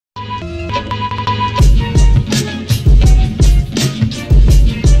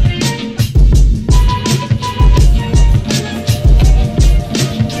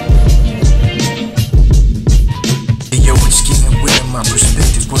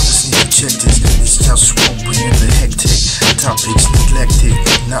brothers need to check this. It's just one bringing the hectic topics neglected.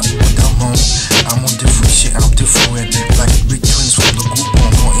 Not what I'm on. I'm on different shit, I'm different. Like big twins from the group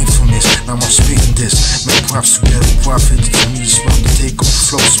on more infamous. Now I'm spitting this. Make props together, profit. To me, it's about to take over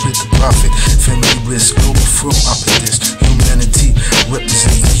flow, split the profit. Family risk, global firm up in this. Humanity,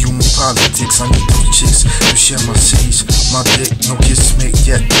 representing human politics. I need two chicks to share my seeds. My dick, no kisses made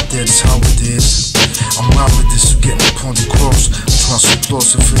yet, but that's how it is. I'm out with this, getting upon the cross. Trust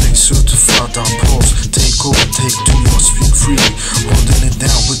applause, if it ain't certified, I'll pause. Take over, take two, I speak freely. Holding it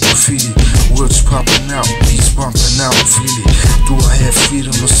down with graffiti. Words popping out, beats bumping out freely. Do I have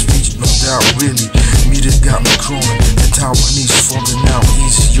freedom of speech? No doubt, really. Media got me crawling, the Taiwanese falling out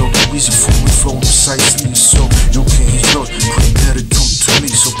easy. Yo, the reason for me flowing precisely so you can enjoy. Bring attitude to me,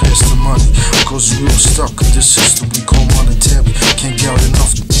 so pass the money. Cause we're stuck in this system we call monetary. Can't get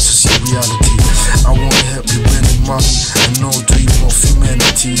enough to see reality. I wanna help you winning money and no dream of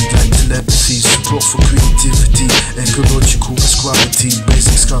humanity. Like telepathy, support for creativity, ecological quality,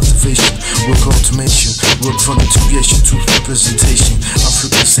 basics cultivation, work automation, work voluntariation, truth representation.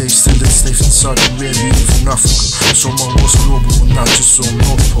 African slaves still enslaved in Saudi Arabia, even Africa. So my war's global, not just on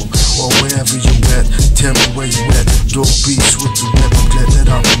North Pole or wherever you at. Tell me where you at. Dope beats with the rap, I'm glad that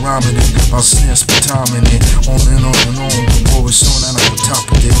I've been rhyming it. My snares be timing it, on and on and on. The war is on and I'm on top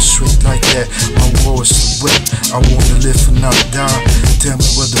of it, straight like that. My war is the wet. I wanna live and not die. Tell me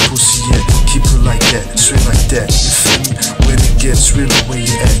where the pussy at. Keep it like that, straight like that. You feel me? When it gets really where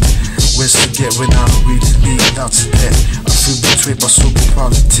you at. Where's to get when I don't really need lots of that. I feel betrayed by super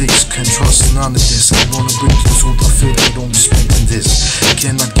politics. Can't trust none of this. I wanna bring the truth, I feel they don't respect this.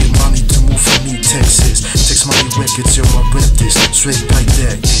 Cannot get money to move from me, Texas. Text money records, yo, I rep this. Straight like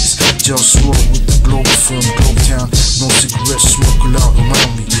that is JustWar with the Globalfirm, Globetown. No cigarettes, smoke loud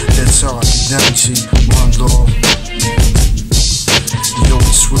around me. That's how I get down, G. One love. Yo,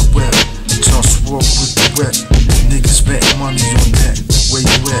 it's real rap. JustWar with the rap. Niggas bet money on that. Where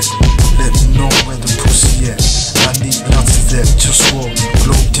you at? Let me know where the pussy at. I need lots of that. JustWar,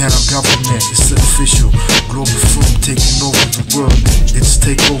 Globetown government. It's the official Globalfirm taking over the world. It's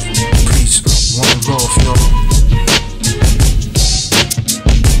TakeOver.